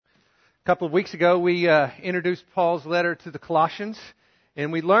A couple of weeks ago, we introduced Paul's letter to the Colossians,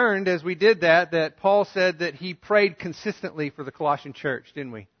 and we learned as we did that Paul said that he prayed consistently for the Colossian church,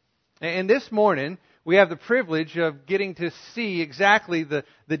 didn't we? And this morning, we have the privilege of getting to see exactly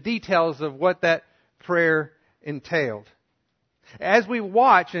the details of what that prayer entailed. As we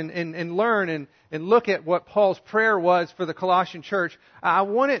watch and learn and look at what Paul's prayer was for the Colossian church, I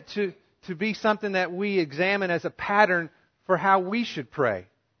want it to be something that we examine as a pattern for how we should pray.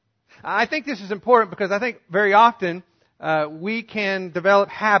 I think this is important because I think very often we can develop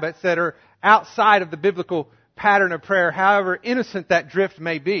habits that are outside of the biblical pattern of prayer, however innocent that drift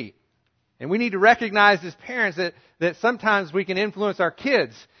may be. And we need to recognize as parents that sometimes we can influence our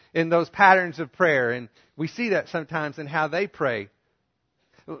kids in those patterns of prayer. And we see that sometimes in how they pray.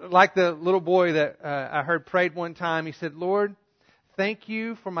 Like the little boy that I heard prayed one time, he said, "Lord, thank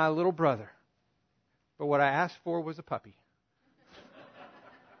you for my little brother. But what I asked for was a puppy."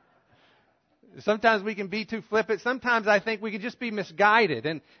 Sometimes we can be too flippant. Sometimes I think we can just be misguided.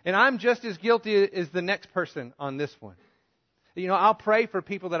 And I'm just as guilty as the next person on this one. You know, I'll pray for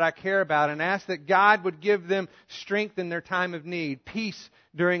people that I care about and ask that God would give them strength in their time of need, peace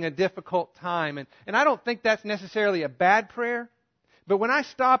during a difficult time. And I don't think that's necessarily a bad prayer. But when I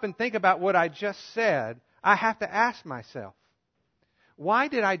stop and think about what I just said, I have to ask myself, why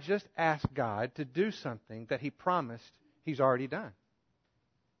did I just ask God to do something that He promised He's already done?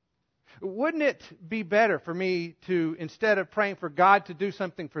 Wouldn't it be better for me to, instead of praying for God to do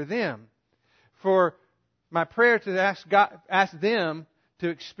something for them, for my prayer to ask them to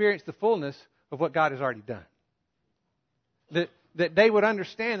experience the fullness of what God has already done? That they would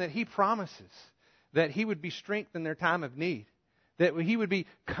understand that He promises that He would be strength in their time of need, that He would be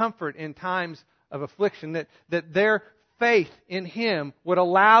comfort in times of affliction, that their faith in Him would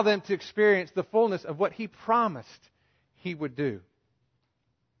allow them to experience the fullness of what He promised He would do.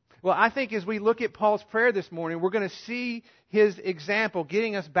 Well, I think as we look at Paul's prayer this morning, we're going to see his example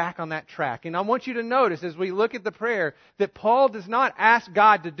getting us back on that track. And I want you to notice as we look at the prayer that Paul does not ask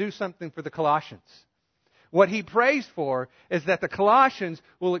God to do something for the Colossians. What he prays for is that the Colossians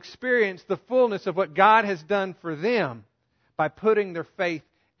will experience the fullness of what God has done for them by putting their faith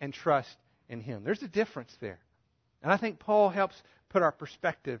and trust in Him. There's a difference there. And I think Paul helps put our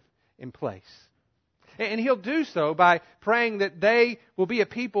perspective in place. And he'll do so by praying that they will be a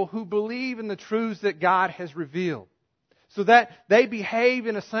people who believe in the truths that God has revealed, so that they behave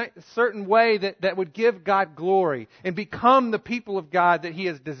in a certain way that would give God glory and become the people of God that He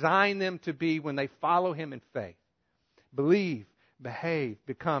has designed them to be when they follow Him in faith. Believe, behave,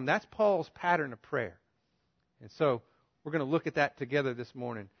 become. That's Paul's pattern of prayer. And so we're going to look at that together this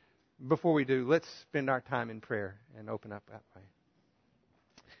morning. Before we do, let's spend our time in prayer and open up that way.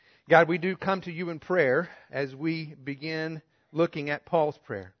 God, we do come to You in prayer as we begin looking at Paul's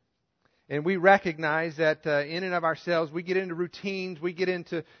prayer. And we recognize that in and of ourselves, we get into routines, we get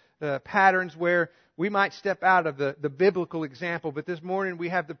into patterns where we might step out of the biblical example. But this morning we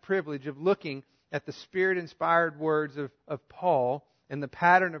have the privilege of looking at the Spirit-inspired words of Paul and the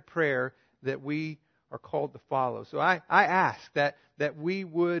pattern of prayer that we are called to follow. So I ask that we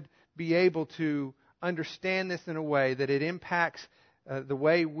would be able to understand this in a way that it impacts the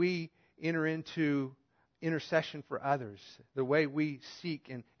way we enter into intercession for others, the way we seek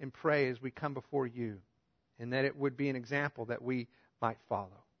and pray as we come before You, and that it would be an example that we might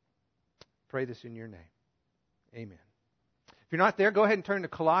follow. Pray this in Your name. Amen. If you're not there, go ahead and turn to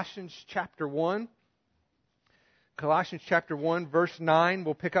Colossians chapter 1. Colossians chapter 1, verse 9.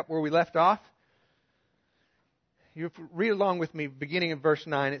 We'll pick up where we left off. You read along with me, beginning in verse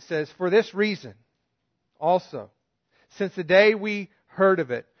 9. It says, "For this reason also, since the day we heard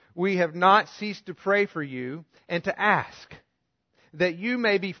of it, we have not ceased to pray for you and to ask that you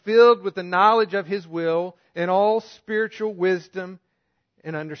may be filled with the knowledge of His will and all spiritual wisdom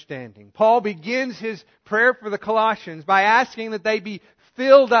and understanding." Paul begins his prayer for the Colossians by asking that they be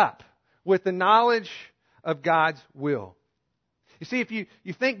filled up with the knowledge of God's will. You see, if you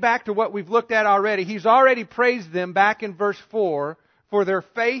think back to what we've looked at already, he's already praised them back in verse 4 for their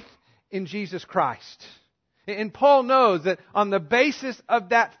faith in Jesus Christ. And Paul knows that on the basis of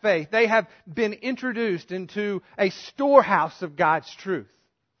that faith, they have been introduced into a storehouse of God's truth.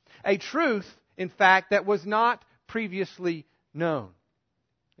 A truth, in fact, that was not previously known.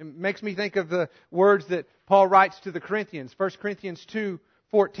 It makes me think of the words that Paul writes to the Corinthians, 1 Corinthians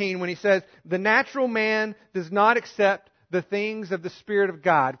 2:14, when he says, "The natural man does not accept the things of the Spirit of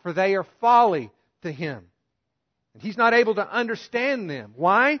God, for they are folly to him. And he's not able to understand them."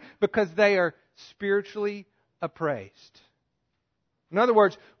 Why? Because they are spiritually appraised. In other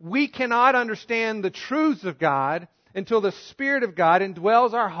words, we cannot understand the truths of God until the Spirit of God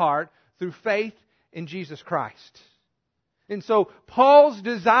indwells our heart through faith in Jesus Christ. And so Paul's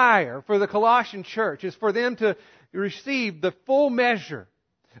desire for the Colossian church is for them to receive the full measure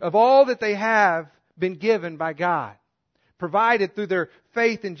of all that they have been given by God, provided through their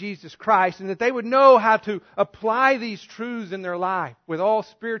faith in Jesus Christ, and that they would know how to apply these truths in their life with all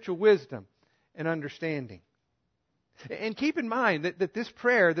spiritual wisdom and understanding. And keep in mind that this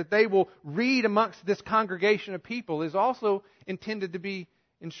prayer that they will read amongst this congregation of people is also intended to be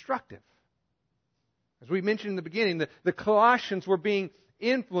instructive. As we mentioned in the beginning, the Colossians were being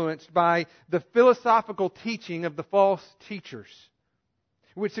influenced by the philosophical teaching of the false teachers,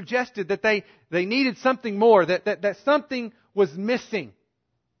 which suggested that they needed something more, that something was missing.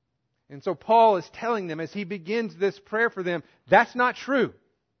 And so Paul is telling them as he begins this prayer for them, that's not true.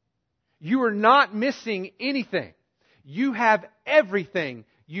 You are not missing anything. You have everything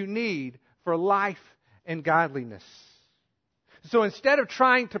you need for life and godliness. So instead of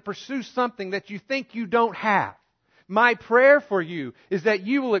trying to pursue something that you think you don't have, my prayer for you is that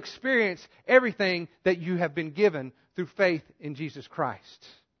you will experience everything that you have been given through faith in Jesus Christ.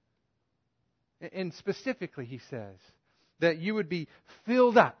 And specifically, he says, that you would be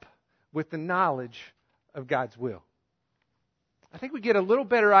filled up with the knowledge of God's will. I think we get a little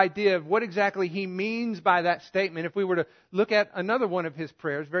better idea of what exactly he means by that statement if we were to look at another one of his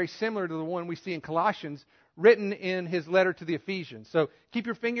prayers, very similar to the one we see in Colossians, written in his letter to the Ephesians. So keep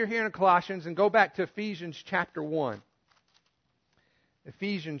your finger here in Colossians and go back to Ephesians chapter 1.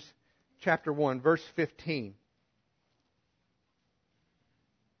 Ephesians chapter 1, verse 15.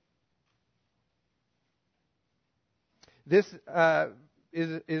 This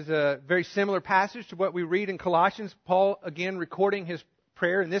is a very similar passage to what we read in Colossians. Paul, again, recording his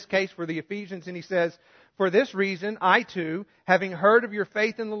prayer, in this case for the Ephesians, and he says, "For this reason, I too, having heard of your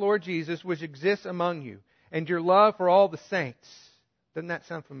faith in the Lord Jesus, which exists among you, and your love for all the saints." Doesn't that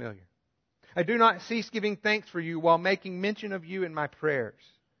sound familiar? "I do not cease giving thanks for you while making mention of you in my prayers,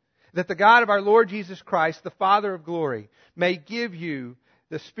 that the God of our Lord Jesus Christ, the Father of glory, may give you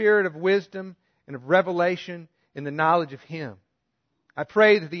the spirit of wisdom and of revelation in the knowledge of Him. I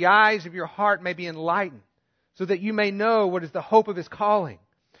pray that the eyes of your heart may be enlightened, so that you may know what is the hope of His calling,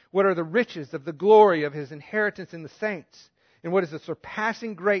 what are the riches of the glory of His inheritance in the saints, and what is the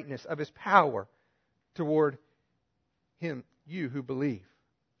surpassing greatness of His power toward Him, you who believe."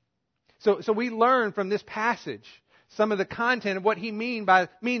 So we learn from this passage some of the content of what he means by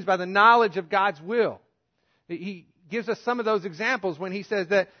the knowledge of God's will. He gives us some of those examples when he says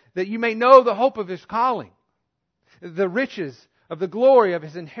that you may know the hope of His calling, the riches of the glory of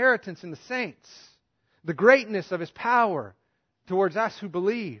His inheritance in the saints, the greatness of His power towards us who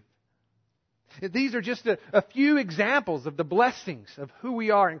believe. These are just a few examples of the blessings of who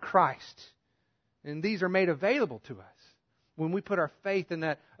we are in Christ. And these are made available to us when we put our faith in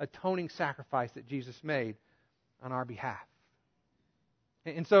that atoning sacrifice that Jesus made on our behalf.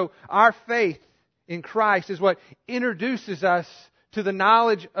 And so our faith in Christ is what introduces us to the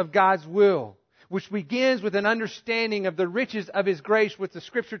knowledge of God's will, which begins with an understanding of the riches of His grace, which the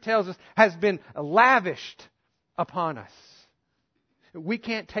Scripture tells us has been lavished upon us. We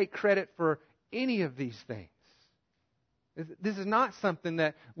can't take credit for any of these things. This is not something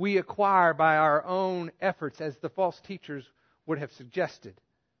that we acquire by our own efforts, as the false teachers would have suggested.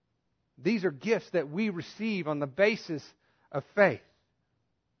 These are gifts that we receive on the basis of faith.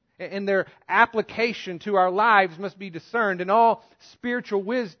 And their application to our lives must be discerned in all spiritual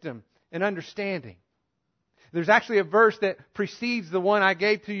wisdom and understanding. There's actually a verse that precedes the one I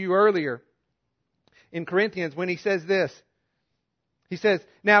gave to you earlier in Corinthians when he says this. He says,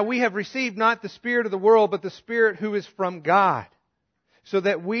 "Now we have received not the spirit of the world, but the Spirit who is from God, so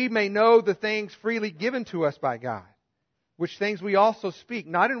that we may know the things freely given to us by God, which things we also speak,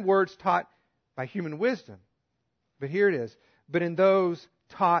 not in words taught by human wisdom." But here it is, "but in those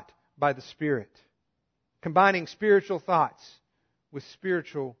taught by the Spirit, combining spiritual thoughts with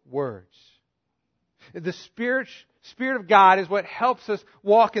spiritual words." The Spirit of God is what helps us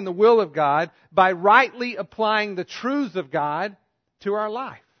walk in the will of God by rightly applying the truths of God to our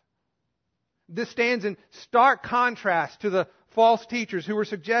life. This stands in stark contrast to the false teachers who were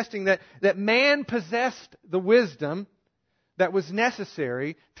suggesting that man possessed the wisdom that was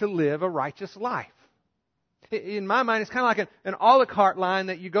necessary to live a righteous life. In my mind, it's kind of like an a la carte line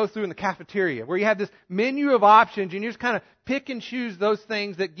that you go through in the cafeteria, where you have this menu of options and you just kind of pick and choose those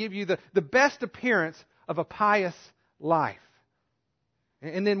things that give you the best appearance of a pious life.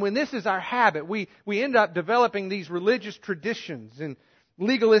 And then when this is our habit, we end up developing these religious traditions and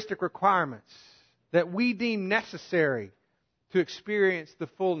legalistic requirements that we deem necessary to experience the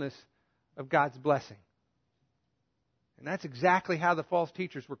fullness of God's blessing. And that's exactly how the false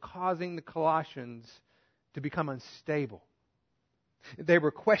teachers were causing the Colossians to become unstable. They were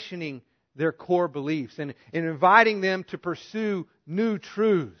questioning their core beliefs and inviting them to pursue new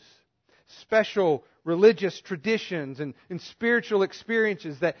truths, special religious traditions and spiritual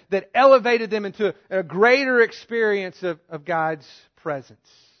experiences that elevated them into a greater experience of God's presence.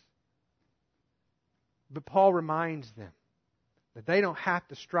 But Paul reminds them that they don't have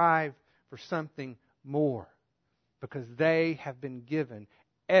to strive for something more because they have been given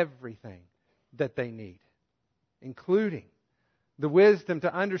everything that they need, including the wisdom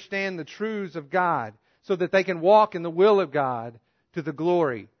to understand the truths of God so that they can walk in the will of God to the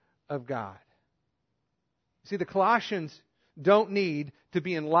glory of God. See, the Colossians don't need to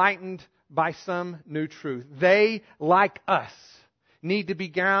be enlightened by some new truth. They, like us, need to be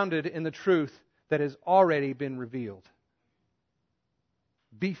grounded in the truth that has already been revealed.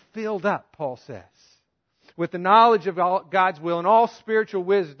 Be filled up, Paul says, with the knowledge of God's will and all spiritual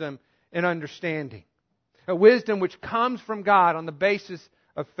wisdom and understanding. A wisdom which comes from God on the basis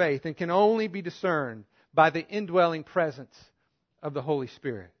of faith and can only be discerned by the indwelling presence of the Holy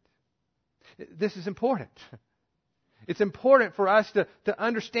Spirit. This is important. It's important for us to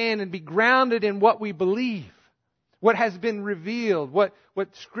understand and be grounded in what we believe, what has been revealed, what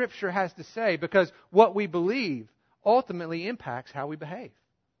Scripture has to say, because what we believe ultimately impacts how we behave.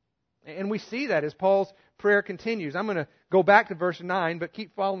 And we see that as Paul's prayer continues. I'm going to go back to verse 9, but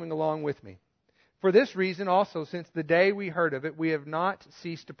keep following along with me. For this reason also, since the day we heard of it, we have not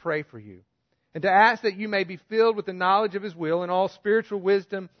ceased to pray for you, and to ask that you may be filled with the knowledge of His will and all spiritual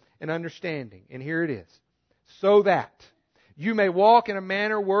wisdom and understanding. And here it is. So that you may walk in a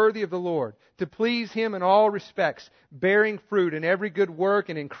manner worthy of the Lord, to please Him in all respects, bearing fruit in every good work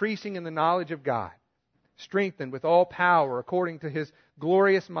and increasing in the knowledge of God, strengthened with all power according to His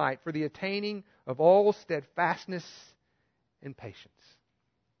glorious might, for the attaining of all steadfastness and patience.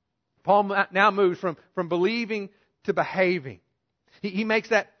 Paul now moves from believing to behaving. He makes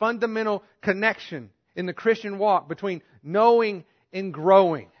that fundamental connection in the Christian walk between knowing and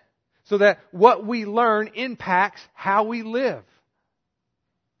growing, so that what we learn impacts how we live.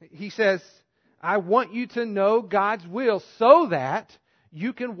 He says, I want you to know God's will so that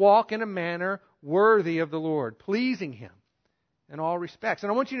you can walk in a manner worthy of the Lord, pleasing Him in all respects.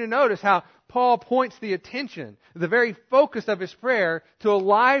 And I want you to notice how Paul points the attention, the very focus of his prayer, to a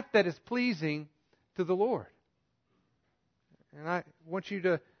life that is pleasing to the Lord. And I want you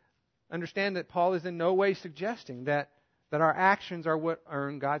to understand that Paul is in no way suggesting that our actions are what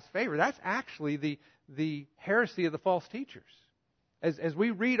earn God's favor. That's actually the heresy of the false teachers. As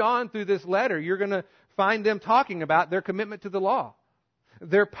we read on through this letter, you're going to find them talking about their commitment to the law,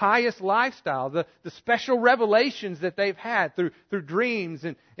 their pious lifestyle, the special revelations that they've had through dreams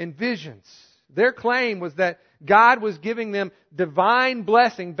and visions. Their claim was that God was giving them divine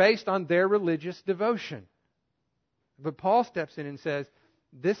blessing based on their religious devotion. But Paul steps in and says,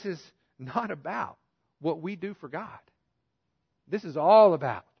 this is not about what we do for God. This is all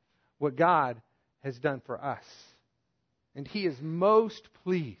about what God has done for us. And He is most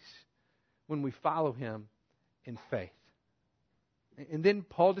pleased when we follow Him in faith. And then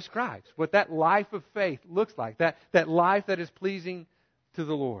Paul describes what that life of faith looks like, that life that is pleasing to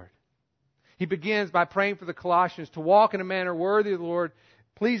the Lord. He begins by praying for the Colossians to walk in a manner worthy of the Lord,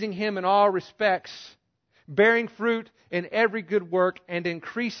 pleasing Him in all respects, bearing fruit in every good work, and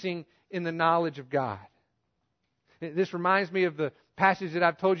increasing in the knowledge of God. This reminds me of the passage that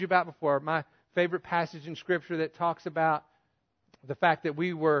I've told you about before, my favorite passage in Scripture that talks about the fact that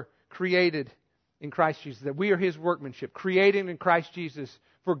we were created in Christ Jesus, that we are His workmanship, created in Christ Jesus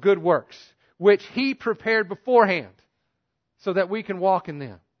for good works, which He prepared beforehand so that we can walk in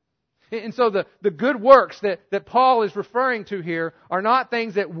them. And so the good works that Paul is referring to here are not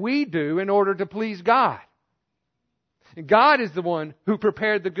things that we do in order to please God. God is the one who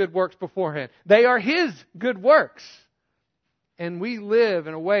prepared the good works beforehand. They are His good works. And we live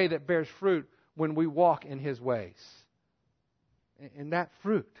in a way that bears fruit when we walk in His ways. And that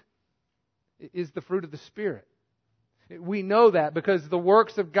fruit is the fruit of the Spirit. We know that because the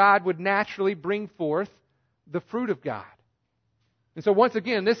works of God would naturally bring forth the fruit of God. And so once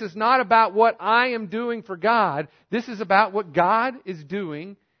again, this is not about what I am doing for God. This is about what God is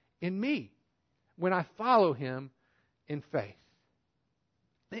doing in me when I follow Him in faith.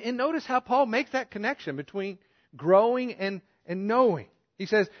 And notice how Paul makes that connection between growing and knowing. He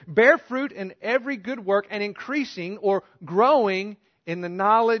says, bear fruit in every good work and increasing or growing in the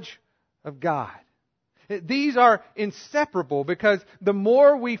knowledge of God. These are inseparable because the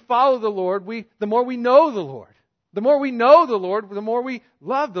more we follow the Lord, the more we know the Lord. The more we know the Lord, the more we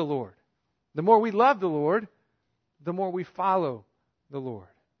love the Lord. The more we love the Lord, the more we follow the Lord.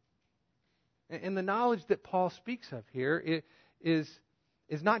 And the knowledge that Paul speaks of here is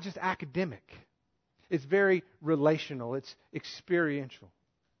not just academic. It's very relational. It's experiential.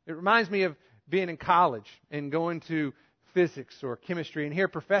 It reminds me of being in college and going to physics or chemistry and hear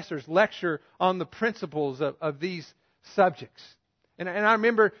professors lecture on the principles of these subjects. And I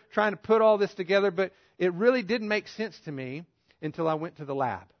remember trying to put all this together, but it really didn't make sense to me until I went to the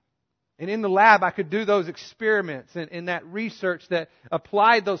lab. And in the lab, I could do those experiments and that research that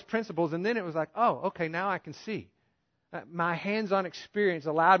applied those principles. And then it was like, oh, okay, now I can see. My hands-on experience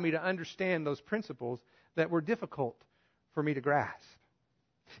allowed me to understand those principles that were difficult for me to grasp.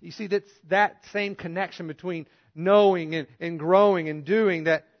 You see, that's that same connection between knowing and growing and doing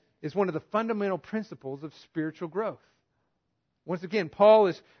that is one of the fundamental principles of spiritual growth. Once again, Paul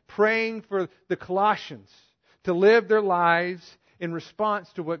is praying for the Colossians to live their lives in response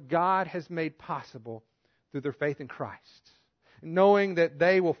to what God has made possible through their faith in Christ, knowing that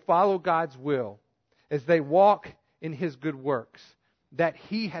they will follow God's will as they walk in His good works that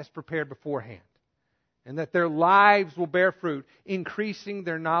He has prepared beforehand, and that their lives will bear fruit, increasing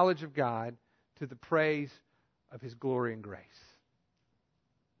their knowledge of God to the praise of His glory and grace.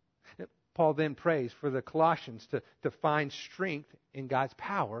 Paul then prays for the Colossians to find strength in God's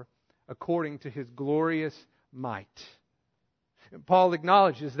power according to His glorious might. Paul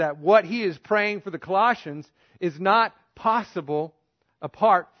acknowledges that what he is praying for the Colossians is not possible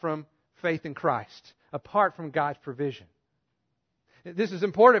apart from faith in Christ, apart from God's provision. This is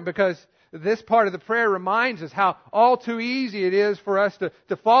important because this part of the prayer reminds us how all too easy it is for us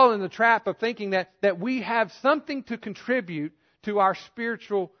to fall in the trap of thinking that we have something to contribute to our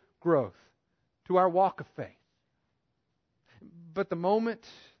spiritual growth, to our walk of faith. But the moment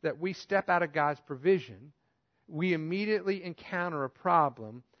that we step out of God's provision, we immediately encounter a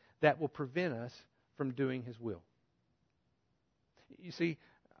problem that will prevent us from doing His will. You see,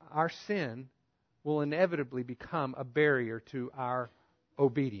 our sin will inevitably become a barrier to our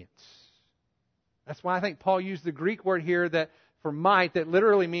obedience. That's why I think Paul used the Greek word here for might that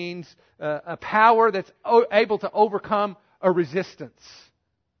literally means a power that's able to overcome a resistance.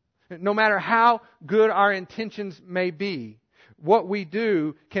 No matter how good our intentions may be, what we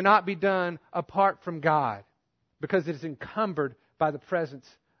do cannot be done apart from God, because it is encumbered by the presence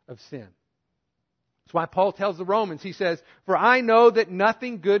of sin. That's why Paul tells the Romans, he says, "For I know that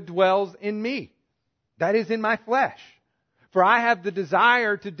nothing good dwells in me, that is in my flesh. For I have the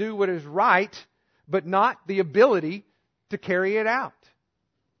desire to do what is right, but not the ability to carry it out."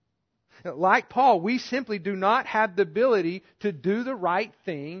 Like Paul, we simply do not have the ability to do the right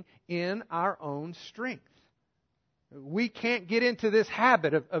thing in our own strength. We can't get into this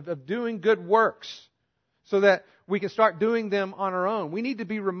habit of doing good works so that we can start doing them on our own. We need to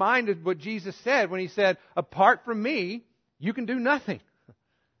be reminded what Jesus said when He said, "Apart from me, you can do nothing."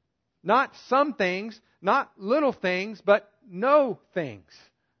 Not some things, not little things, but no things.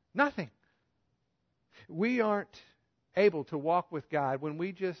 Nothing. We aren't able to walk with God when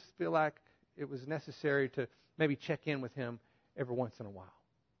we just feel like it was necessary to maybe check in with Him every once in a while.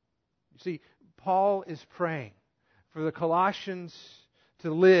 You see, Paul is praying for the Colossians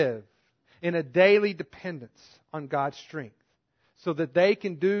to live in a daily dependence on God's strength, so that He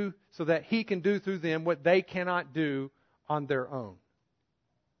can do through them what they cannot do on their own.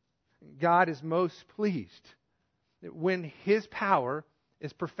 God is most pleased when His power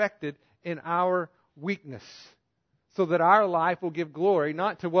is perfected in our weakness, so that our life will give glory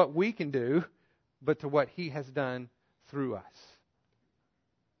not to what we can do, but to what He has done through us.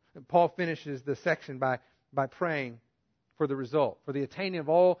 And Paul finishes the section by praying for the result, for the attaining of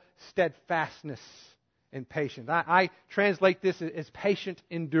all steadfastness and patience. I translate this as patient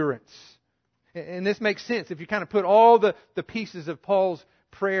endurance. And this makes sense if you kind of put all the pieces of Paul's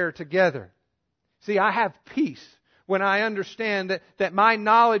prayer together. See, I have peace when I understand that my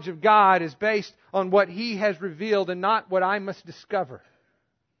knowledge of God is based on what He has revealed and not what I must discover.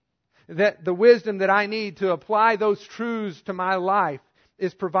 That the wisdom that I need to apply those truths to my life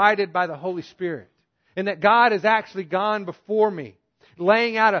is provided by the Holy Spirit. And that God has actually gone before me,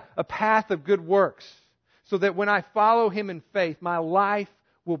 laying out a path of good works, so that when I follow Him in faith, my life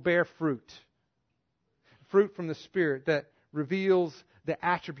will bear fruit. Fruit from the Spirit that reveals the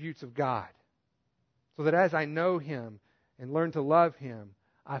attributes of God. So that as I know Him and learn to love Him,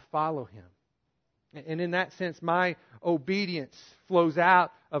 I follow Him. And in that sense, my obedience flows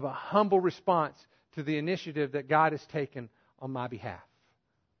out of a humble response to the initiative that God has taken on my behalf.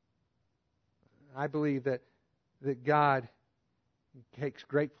 I believe that God takes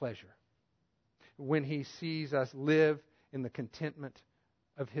great pleasure when He sees us live in the contentment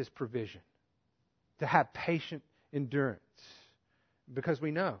of His provision. To have patient endurance. Because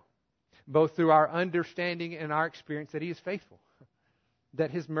we know, both through our understanding and our experience, that He is faithful.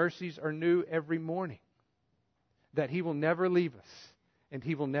 That His mercies are new every morning. That He will never leave us and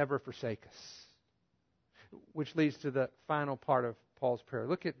He will never forsake us. Which leads to the final part of Paul's prayer.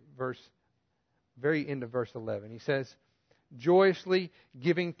 Look at very end of verse 11. He says, joyously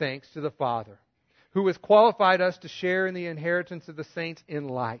giving thanks to the Father, who has qualified us to share in the inheritance of the saints in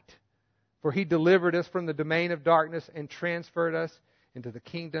light. For He delivered us from the domain of darkness and transferred us into the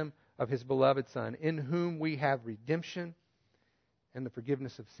kingdom of His beloved Son, in whom we have redemption and the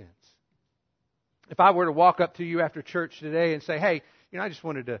forgiveness of sins. If I were to walk up to you after church today and say, hey, I just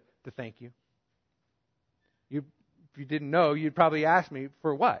wanted to thank you. If you didn't know, you'd probably ask me,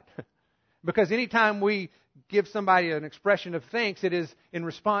 for what? Because anytime we give somebody an expression of thanks, it is in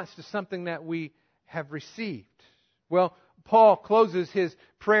response to something that we have received. Well, Paul closes his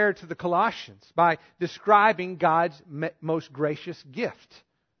prayer to the Colossians by describing God's most gracious gift.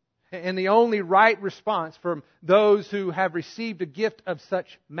 And the only right response from those who have received a gift of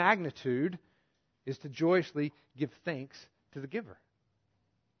such magnitude is to joyously give thanks to the giver.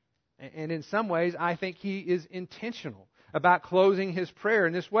 And in some ways, I think he is intentional about closing his prayer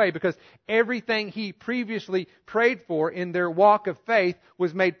in this way, because everything he previously prayed for in their walk of faith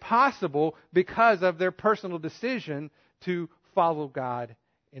was made possible because of their personal decision to follow God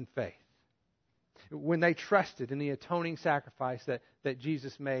in faith. When they trusted in the atoning sacrifice that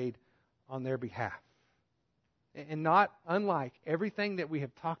Jesus made on their behalf. And not unlike everything that we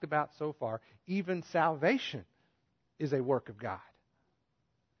have talked about so far, even salvation is a work of God.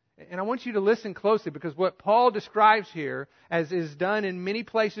 And I want you to listen closely, because what Paul describes here, as is done in many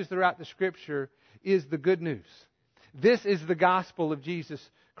places throughout the Scripture, is the good news. This is the gospel of Jesus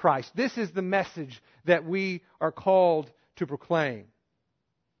Christ. This is the message that we are called to proclaim.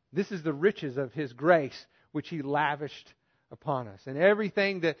 This is the riches of His grace, which He lavished upon us. And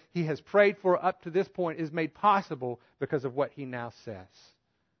everything that He has prayed for up to this point is made possible because of what He now says.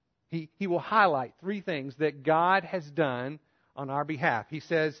 He will highlight three things that God has done on our behalf. He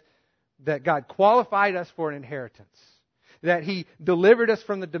says that God qualified us for an inheritance, that He delivered us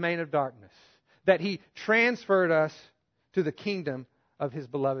from the domain of darkness, that He transferred us to the kingdom of His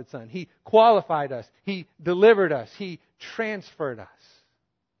beloved Son. He qualified us. He delivered us. He transferred us.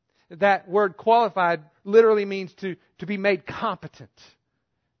 That word qualified literally means to be made competent.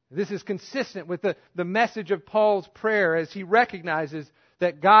 This is consistent with the message of Paul's prayer, as he recognizes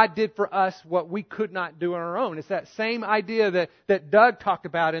that God did for us what we could not do on our own. It's that same idea that Doug talked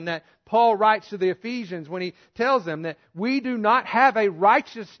about and that Paul writes to the Ephesians when he tells them that we do not have a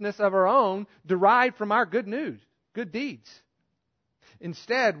righteousness of our own derived from our good deeds.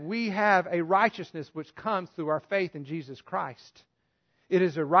 Instead, we have a righteousness which comes through our faith in Jesus Christ. It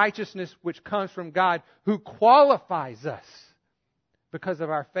is a righteousness which comes from God, who qualifies us because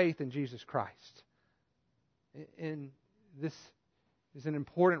of our faith in Jesus Christ. And this is an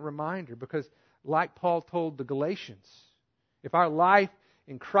important reminder, because like Paul told the Galatians, if our life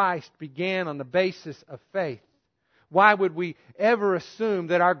in Christ began on the basis of faith, why would we ever assume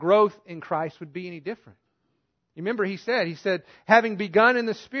that our growth in Christ would be any different? You remember he said, having begun in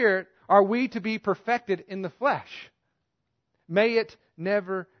the Spirit, are we to be perfected in the flesh? May it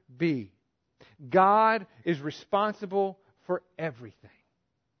never be. God is responsible for everything.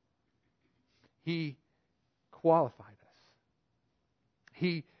 He qualified us.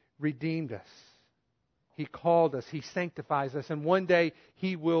 He redeemed us. He called us. He sanctifies us. And one day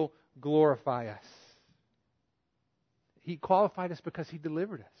He will glorify us. He qualified us because He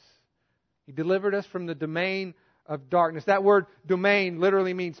delivered us. He delivered us from the domain of darkness. That word domain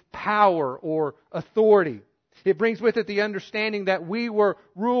literally means power or authority. It brings with it the understanding that we were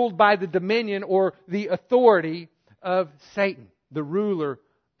ruled by the dominion or the authority of Satan, the ruler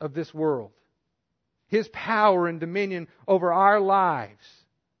of this world. His power and dominion over our lives.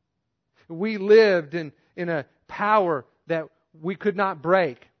 We lived in a power that we could not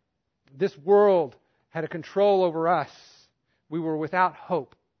break. This world had a control over us. We were without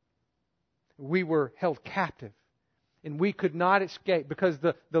hope. We were held captive. And we could not escape because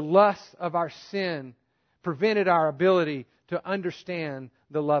the lusts of our sin prevented our ability to understand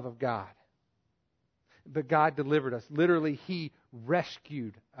the love of God. But God delivered us. Literally, He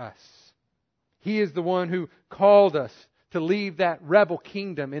rescued us. He is the one who called us to leave that rebel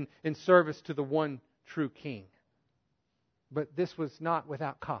kingdom in service to the one true King. But this was not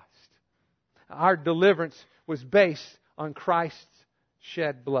without cost. Our deliverance was based on Christ's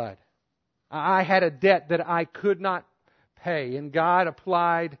shed blood. I had a debt that I could not pay, and God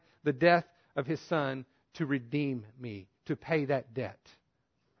applied the death of His Son to redeem me, to pay that debt.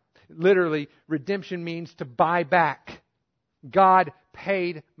 Literally, redemption means to buy back. God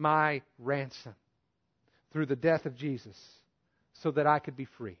paid my ransom through the death of Jesus so that I could be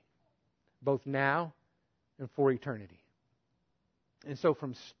free, both now and for eternity. And so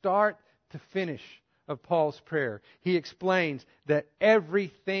from start to finish of Paul's prayer, he explains that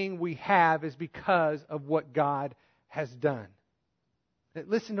everything we have is because of what God has done.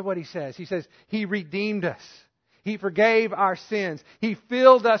 Listen to what he says. He says, He redeemed us. He forgave our sins. He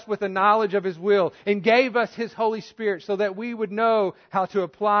filled us with the knowledge of His will and gave us His Holy Spirit so that we would know how to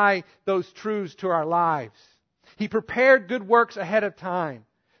apply those truths to our lives. He prepared good works ahead of time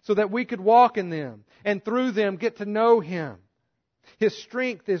so that we could walk in them and through them get to know Him. His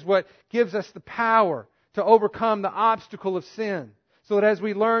strength is what gives us the power to overcome the obstacle of sin so that as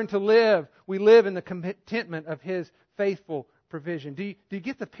we learn to live, we live in the contentment of His faithful provision. Do you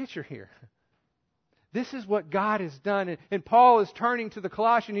get the picture here? This is what God has done. And Paul is turning to the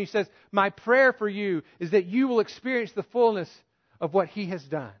Colossians and he says, my prayer for you is that you will experience the fullness of what He has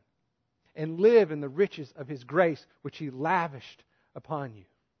done and live in the riches of His grace which He lavished upon you.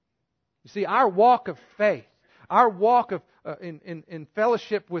 You see, our walk of faith, our walk of in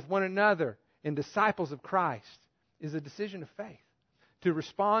fellowship with one another in disciples of Christ is a decision of faith to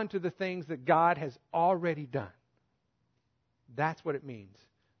respond to the things that God has already done. That's what it means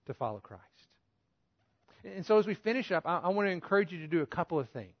to follow Christ. And so as we finish up, I want to encourage you to do a couple of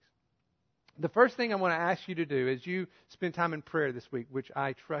things. The first thing I want to ask you to do as you spend time in prayer this week, which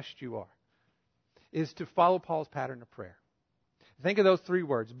I trust you are, is to follow Paul's pattern of prayer. Think of those three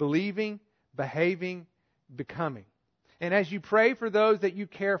words: believing, behaving, becoming. And as you pray for those that you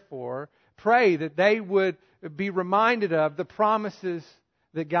care for, pray that they would be reminded of the promises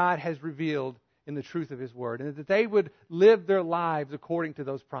that God has revealed in the truth of His Word, and that they would live their lives according to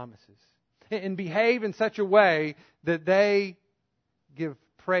those promises and behave in such a way that they give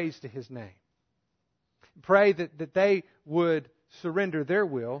praise to His name. Pray that they would surrender their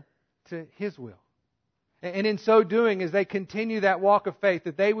will to His will. And in so doing, as they continue that walk of faith,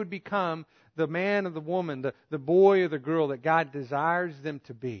 that they would become the man or the woman, the boy or the girl that God desires them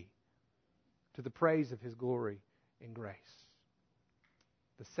to be, to the praise of His glory and grace.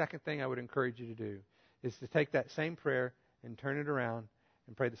 The second thing I would encourage you to do is to take that same prayer and turn it around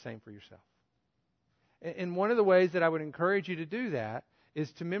and pray the same for yourself. And one of the ways that I would encourage you to do that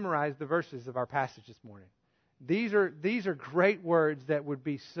is to memorize the verses of our passage this morning. These are great words that would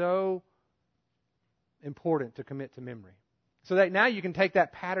be so important to commit to memory. So that now you can take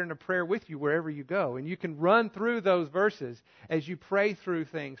that pattern of prayer with you wherever you go. And you can run through those verses as you pray through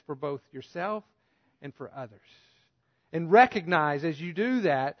things for both yourself and for others. And recognize as you do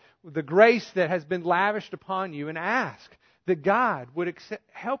that the grace that has been lavished upon you, and ask that God would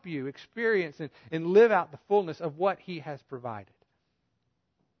help you experience and live out the fullness of what He has provided.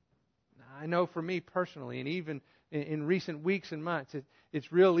 I know for me personally, and even in recent weeks and months,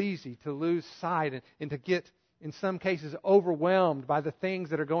 it's real easy to lose sight and to get, in some cases, overwhelmed by the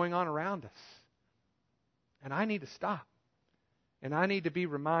things that are going on around us. And I need to stop. And I need to be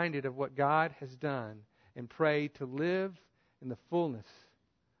reminded of what God has done and pray to live in the fullness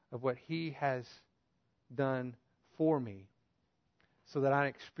of what He has done for me, so that I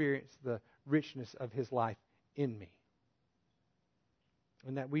experience the richness of His life in me.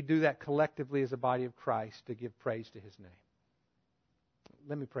 And that we do that collectively as a body of Christ to give praise to His name.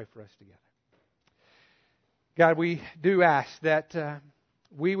 Let me pray for us together. God, we do ask that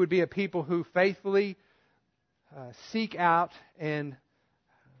we would be a people who faithfully seek out and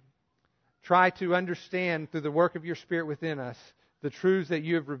try to understand through the work of your Spirit within us the truths that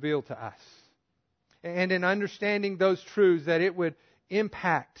you have revealed to us. And in understanding those truths, that it would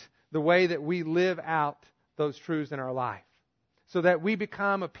impact the way that we live out those truths in our life. So that we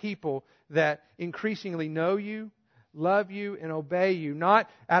become a people that increasingly know you, love you, and obey you, not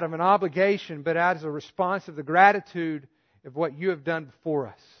out of an obligation, but as a response of the gratitude of what you have done before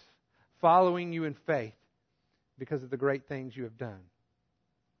us, following you in faith because of the great things you have done.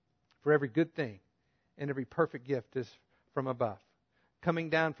 For every good thing and every perfect gift is from above, coming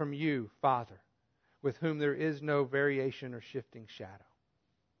down from you, Father, with whom there is no variation or shifting shadow.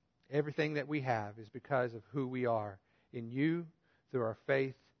 Everything that we have is because of who we are in you through our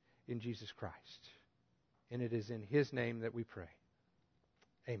faith in Jesus Christ. And it is in His name that we pray.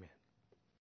 Amen.